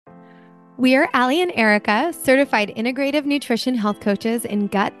We are Allie and Erica, certified integrative nutrition health coaches in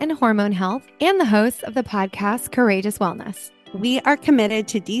gut and hormone health, and the hosts of the podcast Courageous Wellness. We are committed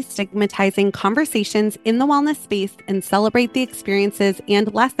to destigmatizing conversations in the wellness space and celebrate the experiences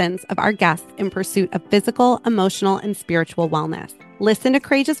and lessons of our guests in pursuit of physical, emotional, and spiritual wellness. Listen to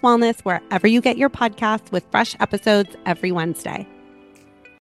Courageous Wellness wherever you get your podcasts with fresh episodes every Wednesday.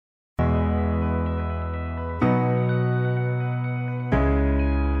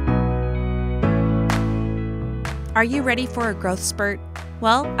 Are you ready for a growth spurt?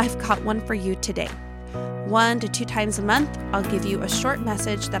 Well, I've got one for you today. 1 to 2 times a month, I'll give you a short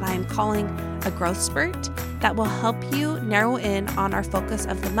message that I am calling a growth spurt that will help you narrow in on our focus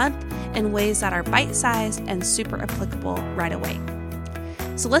of the month in ways that are bite-sized and super applicable right away.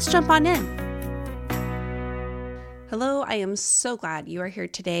 So let's jump on in. Hello, I am so glad you are here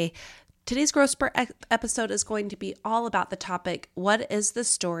today. Today's growth spurt episode is going to be all about the topic, what is the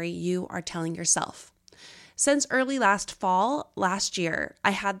story you are telling yourself? Since early last year,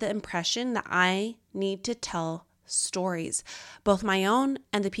 I had the impression that I need to tell stories, both my own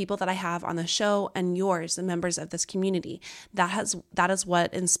and the people that I have on the show and yours, the members of this community. That is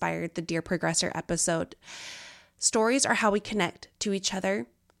what inspired the Dear Progressor episode. Stories are how we connect to each other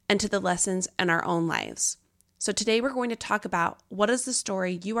and to the lessons in our own lives. So today we're going to talk about what is the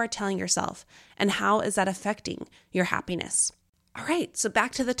story you are telling yourself and how is that affecting your happiness. All right, so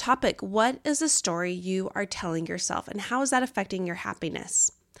back to the topic. What is the story you are telling yourself and how is that affecting your happiness?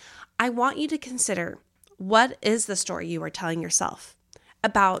 I want you to consider, what is the story you are telling yourself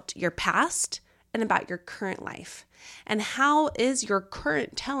about your past and about your current life? And how is your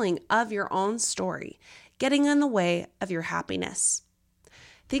current telling of your own story getting in the way of your happiness?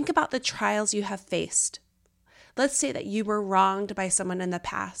 Think about the trials you have faced. Let's say that you were wronged by someone in the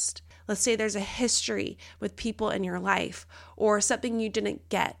past. Let's say there's a history with people in your life or something you didn't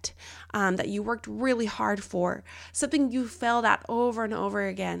get that you worked really hard for, something you failed at over and over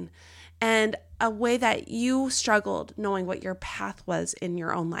again, and a way that you struggled knowing what your path was in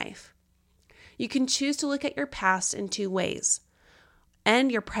your own life. You can choose to look at your past in 2 ways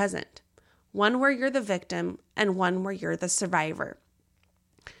and your present, one where you're the victim and one where you're the survivor.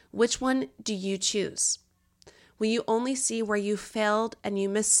 Which one do you choose? Will you only see where you failed and you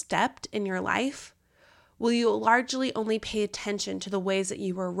misstepped in your life? Will you largely only pay attention to the ways that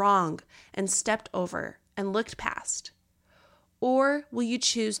you were wrong and stepped over and looked past? Or will you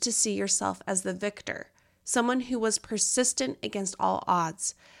choose to see yourself as the victor, someone who was persistent against all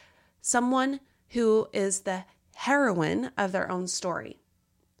odds, someone who is the heroine of their own story?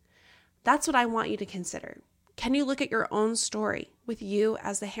 That's what I want you to consider. Can you look at your own story with you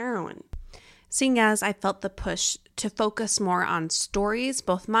as the heroine? Seeing as I felt the push to focus more on stories,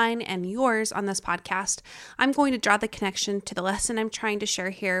 both mine and yours on this podcast, I'm going to draw the connection to the lesson I'm trying to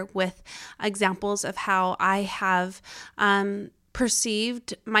share here with examples of how I have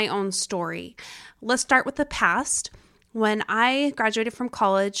perceived my own story. Let's start with the past. When I graduated from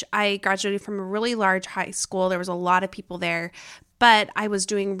college, I graduated from a really large high school. There was a lot of people there, but I was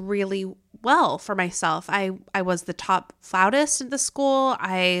doing really well for myself. I was the top flautist at the school.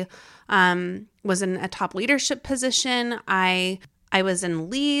 I was in a top leadership position. I was in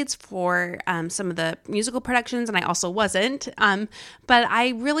leads for some of the musical productions, and I also wasn't. But I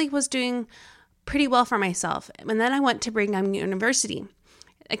really was doing pretty well for myself. And then I went to Brigham University,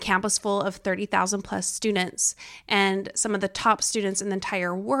 a campus full of 30,000 plus students and some of the top students in the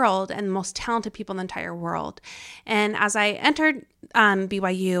entire world and the most talented people in the entire world. And as I entered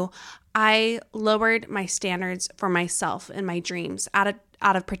BYU, I lowered my standards for myself and my dreams out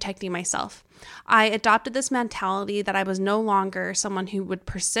of protecting myself. I adopted this mentality that I was no longer someone who would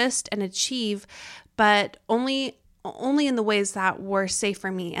persist and achieve, but only in the ways that were safe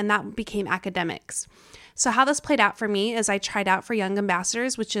for me, and that became academics. So how this played out for me is I tried out for Young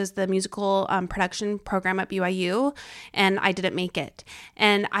Ambassadors, which is the musical production program at BYU, and I didn't make it.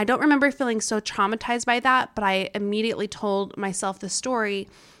 And I don't remember feeling so traumatized by that, but I immediately told myself the story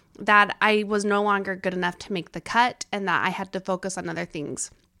that I was no longer good enough to make the cut and that I had to focus on other things.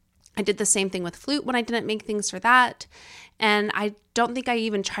 I did the same thing with flute when I didn't make things for that. And I don't think I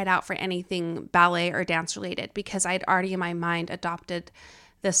even tried out for anything ballet or dance related because I'd already in my mind adopted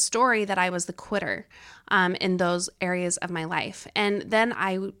this story that I was the quitter in those areas of my life. And then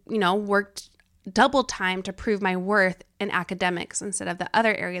I, worked double time to prove my worth in academics instead of the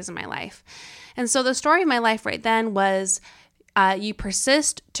other areas of my life. And so the story of my life right then was you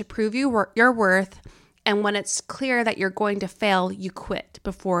persist to prove your worth. And when it's clear that you're going to fail, you quit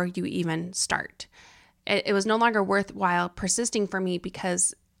before you even start. It was no longer worthwhile persisting for me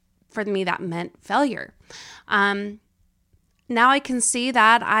because for me that meant failure. Now I can see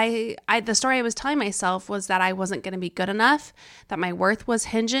that the story I was telling myself was that I wasn't going to be good enough, that my worth was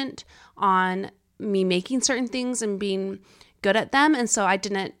hingent on me making certain things and being good at them. And so I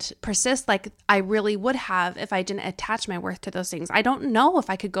didn't persist like I really would have if I didn't attach my worth to those things. I don't know if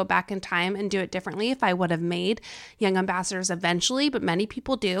I could go back in time and do it differently, if I would have made Young Ambassadors eventually, but many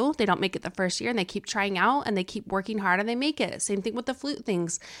people do. They don't make it the first year and they keep trying out and they keep working hard and they make it. Same thing with the flute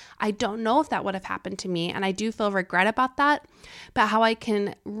things. I don't know if that would have happened to me. And I do feel regret about that, but how I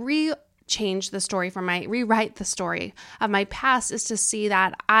can rewrite the story of my past is to see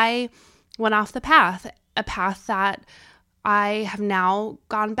that I went off the path, a path that I have now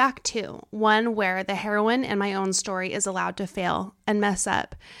gone back to, one where the heroine in my own story is allowed to fail and mess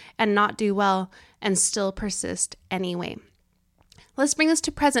up and not do well and still persist anyway. Let's bring this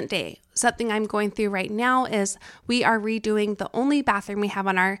to present day. Something I'm going through right now is we are redoing the only bathroom we have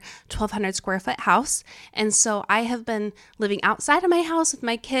on our 1,200 square foot house. And so I have been living outside of my house with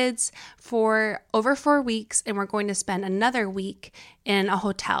my kids for over 4 weeks, and we're going to spend another week in a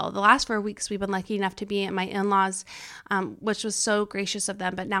hotel. The last 4 weeks we've been lucky enough to be at my in-laws, which was so gracious of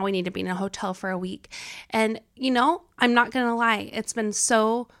them, but now we need to be in a hotel for a week. And I'm not going to lie, it's been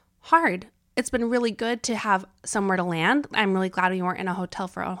so hard. It's been really good to have somewhere to land. I'm really glad we weren't in a hotel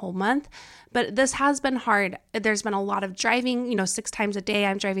for a whole month, but this has been hard. There's been a lot of driving, 6 times a day.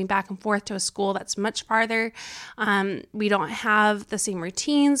 I'm driving back and forth to a school that's much farther. We don't have the same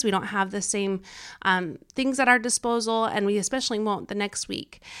routines. We don't have the same things at our disposal, and we especially won't the next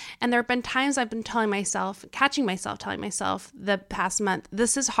week. And there have been times I've been telling myself the past month,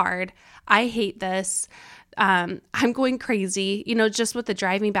 this is hard. I hate this. I'm going crazy, just with the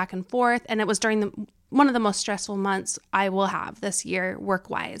driving back and forth. And it was during one of the most stressful months I will have this year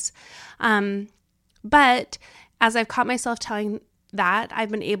work-wise. But as I've caught myself telling that, I've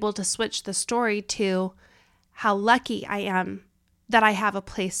been able to switch the story to how lucky I am that I have a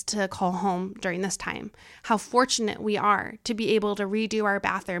place to call home during this time. How fortunate we are to be able to redo our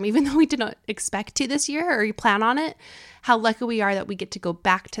bathroom, even though we did not expect to this year or plan on it. How lucky we are that we get to go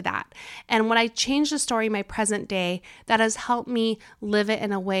back to that. And when I change the story in my present day, that has helped me live it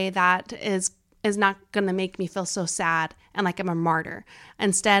in a way that is not going to make me feel so sad and like I'm a martyr.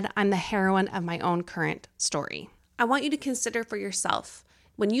 Instead, I'm the heroine of my own current story. I want you to consider for yourself,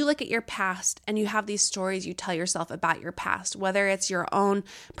 when you look at your past and you have these stories you tell yourself about your past, whether it's your own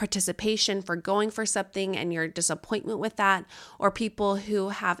participation for going for something and your disappointment with that, or people who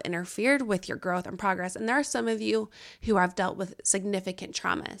have interfered with your growth and progress. And there are some of you who have dealt with significant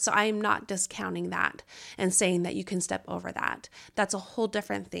trauma. So I am not discounting that and saying that you can step over that. That's a whole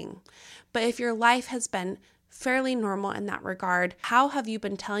different thing. But if your life has been fairly normal in that regard, how have you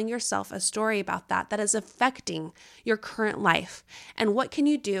been telling yourself a story about that is affecting your current life? And what can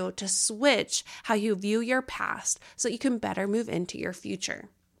you do to switch how you view your past so that you can better move into your future?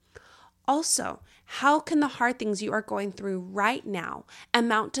 Also, how can the hard things you are going through right now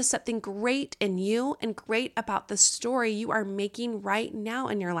amount to something great in you and great about the story you are making right now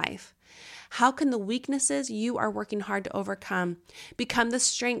in your life? How can the weaknesses you are working hard to overcome become the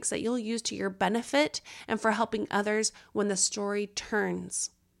strengths that you'll use to your benefit and for helping others when the story turns?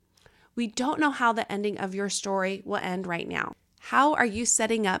 We don't know how the ending of your story will end right now. How are you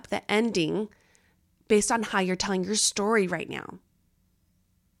setting up the ending based on how you're telling your story right now?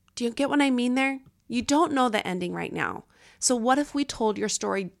 Do you get what I mean there? You don't know the ending right now. So what if we told your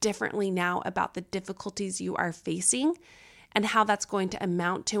story differently now about the difficulties you are facing and how that's going to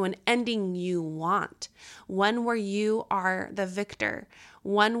amount to an ending you want? One where you are the victor,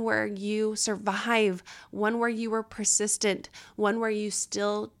 one where you survive, one where you were persistent, one where you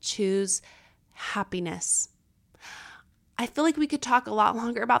still choose happiness. I feel like we could talk a lot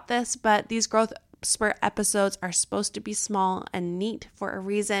longer about this, but these growth spurt episodes are supposed to be small and neat for a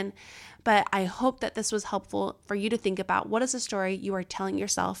reason. But I hope that this was helpful for you to think about what is the story you are telling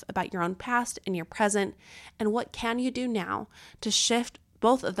yourself about your own past and your present, and what can you do now to shift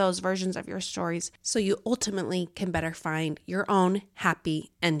both of those versions of your stories so you ultimately can better find your own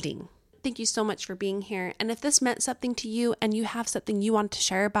happy ending. Thank you so much for being here. And if this meant something to you and you have something you want to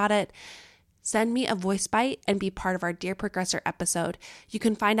share about it, send me a voice bite and be part of our Dear Progressor episode. You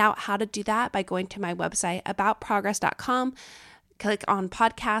can find out how to do that by going to my website, aboutprogress.com. Click on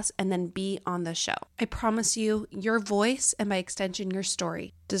podcast and then be on the show. I promise you, your voice and by extension, your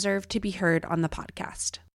story deserve to be heard on the podcast.